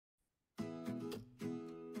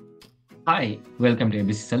Hi, welcome to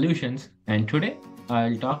ABC Solutions, and today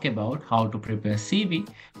I'll talk about how to prepare CV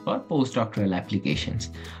for postdoctoral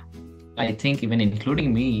applications. I think even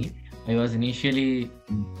including me, I was initially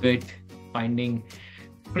bit finding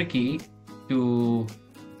tricky to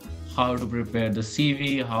how to prepare the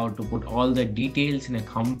CV, how to put all the details in a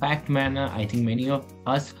compact manner. I think many of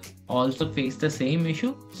us also face the same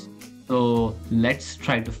issue. So let's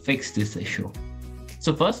try to fix this issue.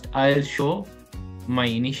 So first, I'll show my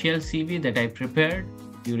initial CV that I prepared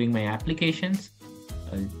during my applications.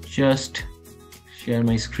 I'll just share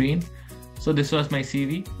my screen. So this was my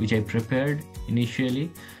CV, which I prepared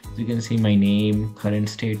initially. So you can see my name, current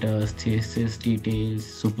status, thesis details,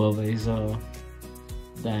 supervisor,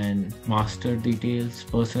 then master details,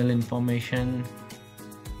 personal information,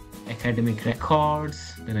 academic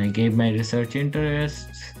records. Then I gave my research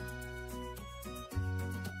interests.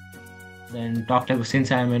 Then talked about, since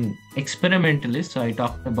I'm an experimentalist, so I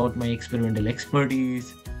talked about my experimental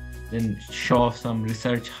expertise. Then show off some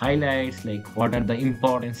research highlights, like what are the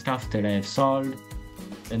important stuff that I have solved.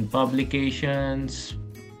 Then publications,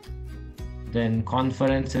 then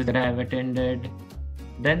conferences that I have attended.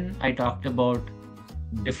 Then I talked about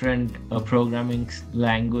different programming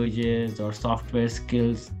languages or software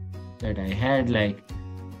skills that I had, like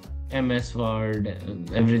MS Word,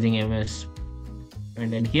 everything MS.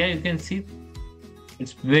 And then here you can see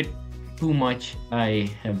it's a bit too much I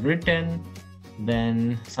have written.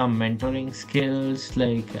 Then some mentoring skills,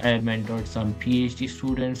 like I have mentored some PhD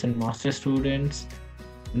students and master students,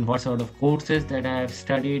 and what sort of courses that I have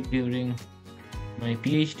studied during my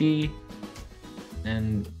PhD,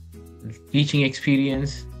 and teaching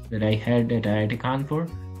experience that I had at IIT Kanpur,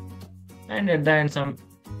 and at the end some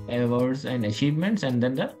awards and achievements, and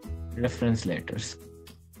then the reference letters.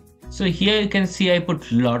 So here you can see I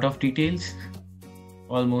put a lot of details,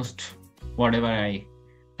 almost whatever I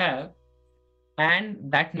have, and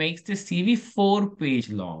that makes the CV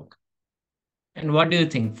 4-page long. And what do you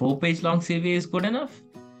think? 4-page long CV is good enough?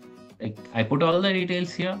 Like, I put all the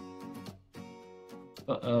details here,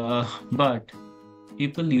 but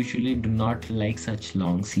people usually do not like such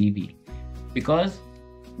long CV, because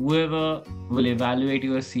whoever will evaluate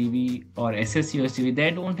your CV or assess your CV, they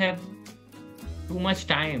don't have too much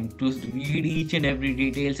time to read each and every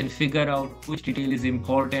details and figure out which detail is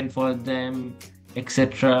important for them,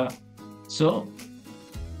 etc. So,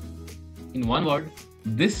 in one word,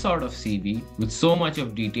 this sort of CV with so much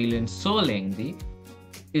of detail and so lengthy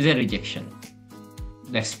is a rejection.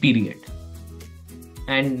 That's period.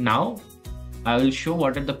 And now I will show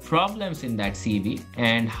what are the problems in that CV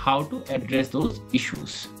and how to address those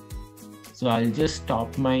issues. So I'll just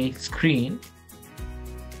stop my screen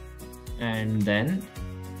and then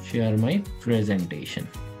share my presentation.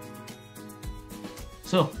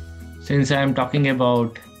 So since I'm talking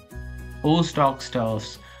about postdoc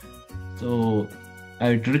stuffs, so I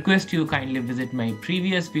would request you kindly visit my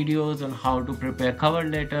previous videos on how to prepare cover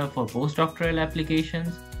letter for postdoctoral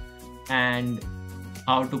applications and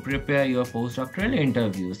how to prepare your postdoctoral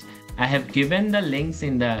interviews. I have given the links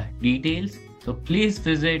in the details, so please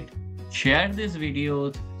visit, share these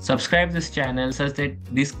videos, subscribe this channel such that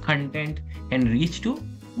this content can reach to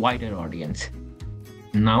wider audience.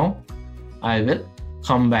 Now I will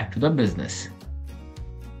come back to the business.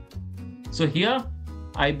 So here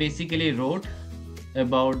I basically wrote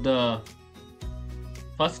about the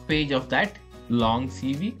first page of that long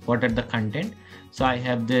CV, what are the content. So I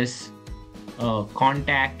have this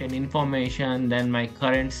contact and information, then my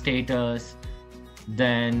current status,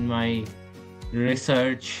 then my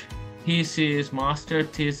research thesis, master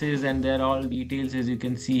thesis, and they're all details as you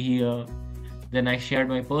can see here. Then I shared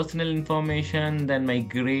my personal information, then my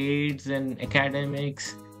grades and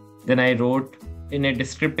academics. Then I wrote in a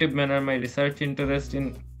descriptive manner my research interest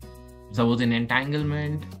in, suppose, in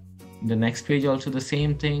entanglement. The next page also the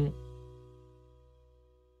same thing.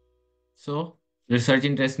 So research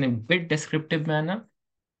interest in a bit descriptive manner.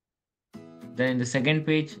 Then in the second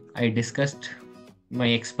page, I discussed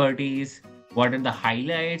my expertise, what are the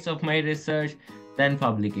highlights of my research, then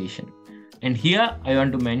publication. And here I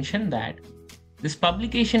want to mention that this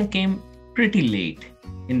publication came pretty late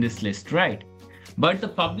in this list, right? But the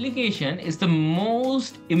publication is the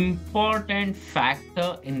most important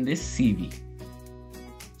factor in this CV.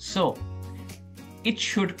 So it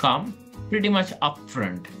should come pretty much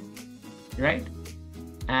upfront, right?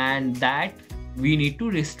 And that we need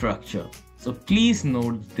to restructure. So please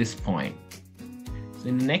note this point. So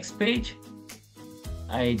in the next page,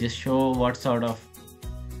 I just show what sort of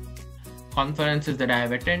conferences that I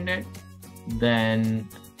have attended, then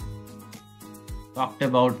talked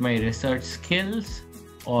about my research skills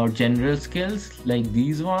or general skills like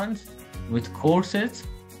these ones, with courses.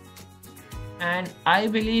 And I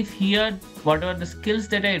believe here, whatever the skills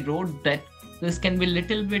that I wrote, that this can be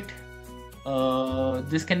little bit,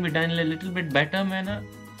 this can be done in a little bit better manner.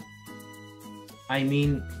 I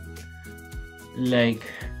mean, like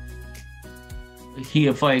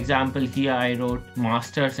here, for example, here I wrote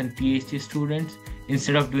masters and PhD students.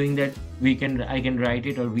 Instead of doing that, I can write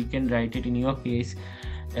it, or we can write it in your case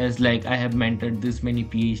as like I have mentored this many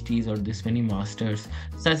PhDs or this many masters,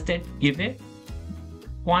 such that give a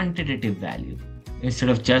quantitative value instead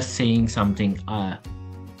of just saying something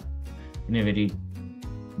in a very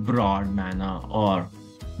broad manner, or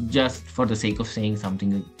just for the sake of saying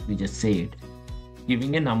something, we just say it.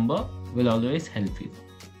 Giving a number will always help you.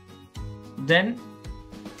 Then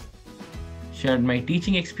shared my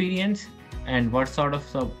teaching experience and what sort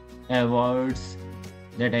of awards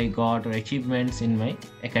that I got or achievements in my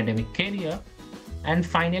academic career. And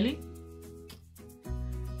finally,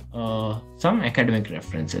 some academic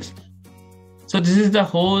references. So this is the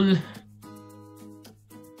whole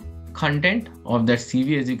content of that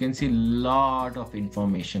CV. As you can see, lot of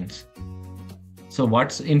informations. So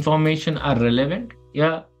what information are relevant?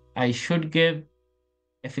 Yeah, I should give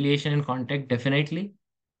affiliation and contact, definitely.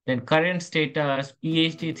 Then current status,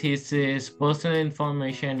 PhD thesis, personal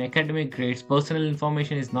information, academic grades. Personal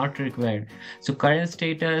information is not required. So current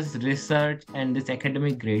status, research, and this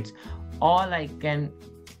academic grades, all I can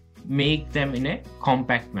make them in a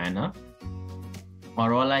compact manner,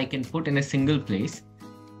 or all I can put in a single place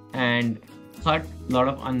and cut a lot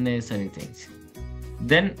of unnecessary things.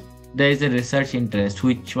 Then there is a research interest,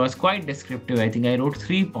 which was quite descriptive. I think I wrote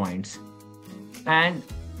 3 points. And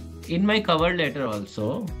in my cover letter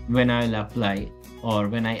also, when I'll apply, or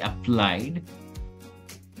when I applied,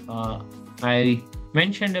 I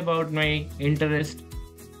mentioned about my interest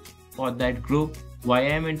for that group, why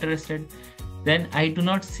I am interested. Then I do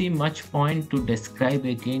not see much point to describe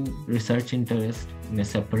again research interest in a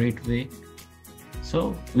separate way.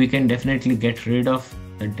 So we can definitely get rid of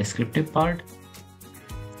the descriptive part.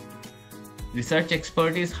 Research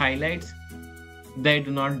expertise highlights, they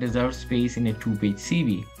do not deserve space in a 2-page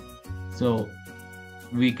CV. So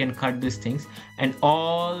we can cut these things, and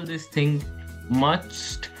all these things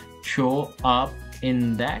must show up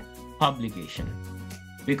in that publication,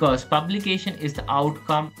 because publication is the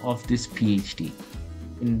outcome of this PhD.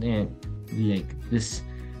 Like this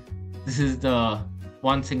is the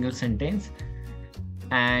one single sentence,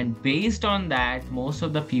 and based on that, most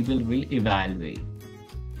of the people will evaluate.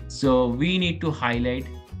 So we need to highlight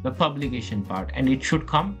the publication part, and it should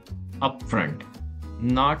come up front,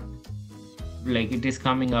 not like it is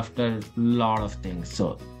coming after a lot of things.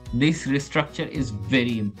 So this restructure is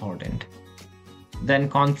very important. Then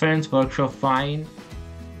conference, workshop, fine.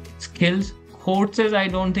 Skills, courses, I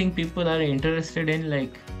don't think people are interested in,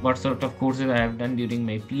 like what sort of courses I have done during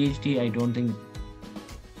my PhD. I don't think,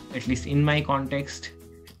 at least in my context,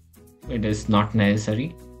 it is not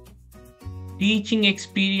necessary. Teaching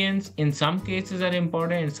experience in some cases are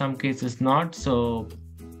important, in some cases not. So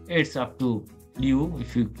it's up to you.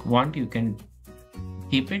 If you want, you can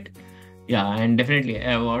keep it. Yeah, and definitely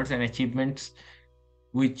awards and achievements.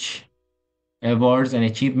 Which awards and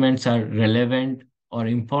achievements are relevant or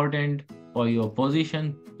important for your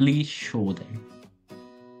position, please show them.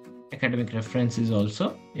 Academic reference is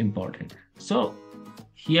also important. So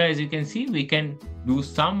here, as you can see, we can do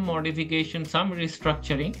some modification, some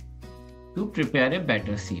restructuring to prepare a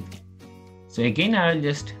better CV. So again, I will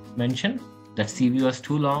just mention that CV was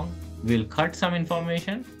too long. We'll cut some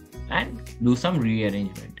information and do some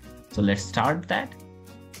rearrangement. So let's start that.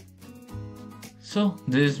 So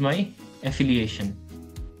this is my affiliation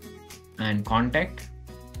and contact.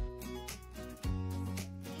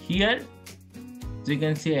 Here, so you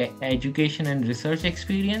can see education and research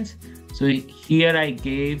experience. So here I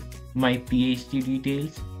gave my PhD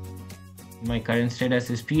details. My current status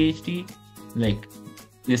is PhD. Like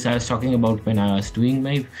this I was talking about when I was doing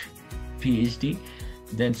my PhD.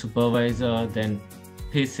 Then supervisor, then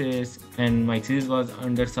thesis, and my thesis was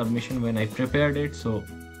under submission when I prepared it. So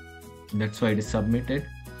that's why it is submitted.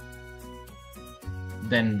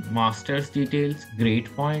 Then master's details,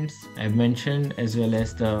 grade points I've mentioned, as well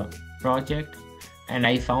as the project. And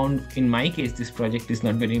I found in my case, this project is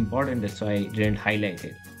not very important. That's why I didn't highlight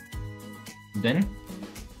it. Then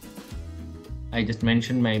I just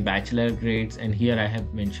mentioned my bachelor grades, and here I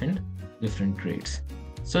have mentioned different grades.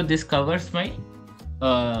 So this covers my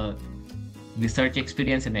research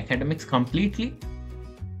experience and academics completely.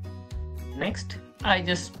 Next, I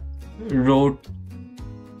just wrote,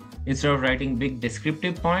 instead of writing big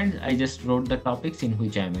descriptive points, I just wrote the topics in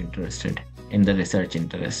which I am interested in the research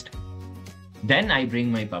interest. Then I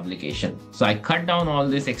bring my publication. So I cut down all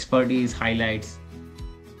this expertise, highlights,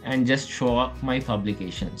 and just show up my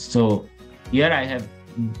publications. So here I have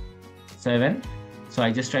 7. So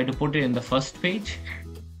I just try to put it in the first page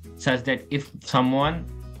such that if someone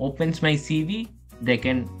opens my CV, they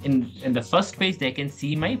can, in the first page, they can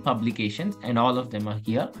see my publications and all of them are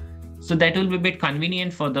here. So that will be a bit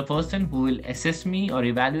convenient for the person who will assess me or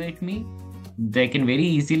evaluate me. They can very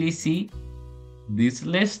easily see this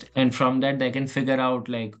list, and from that they can figure out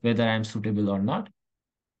like whether I'm suitable or not.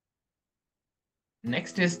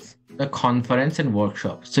 Next is the conference and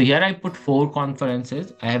workshop. So here I put 4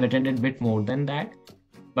 conferences. I have attended a bit more than that,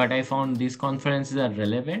 but I found these conferences are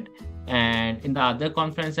relevant. And in the other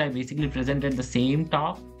conference, I basically presented the same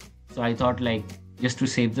talk. So I thought like just to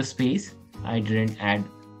save the space, I didn't add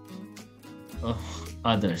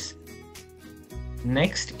others.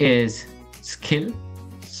 Next is skill.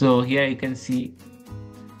 So here you can see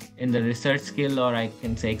in the research skill, or I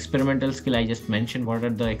can say experimental skill, I just mentioned what are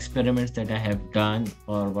the experiments that I have done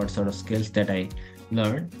or what sort of skills that I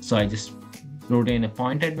learned. So I just wrote in a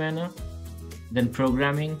pointed manner. Then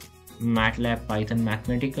programming, MATLAB, Python,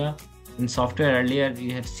 Mathematica. In software, earlier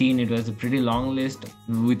you have seen it was a pretty long list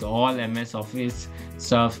with all MS Office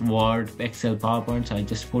stuff, Word, Excel, PowerPoint. So I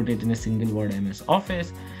just put it in a single word, MS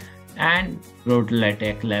Office, and wrote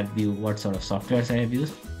LaTeX, LabVIEW, what sort of softwares I have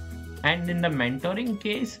used. And in the mentoring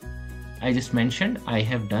case, I just mentioned I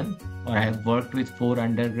have done or I have worked with 4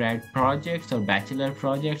 undergrad projects or bachelor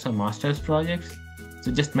projects or master's projects.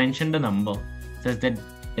 So just mention the number such that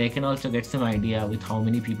they can also get some idea with how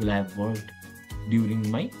many people I have worked during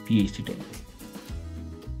my PhD time.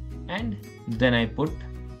 And then I put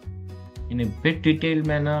in a bit detailed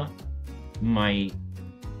manner my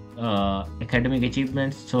academic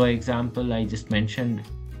achievements. So example, I just mentioned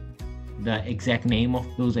the exact name of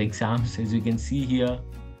those exams as you can see here.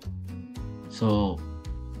 So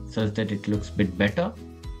such that it looks a bit better.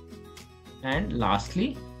 And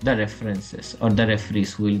lastly, the references or the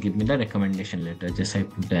referees who will give me the recommendation letter. Just I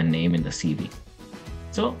put their name in the CV.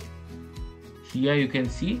 So here you can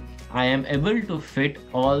see I am able to fit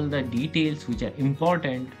all the details which are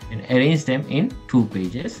important and arrange them in 2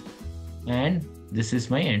 pages. And this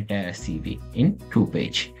is my entire CV in 2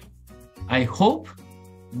 pages. I hope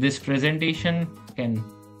this presentation can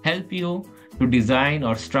help you to design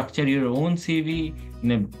or structure your own CV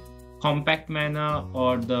in a compact manner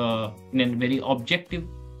or in a very objective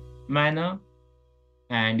manner.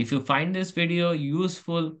 And if you find this video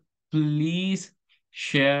useful, please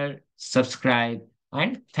share, subscribe,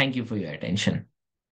 and thank you for your attention.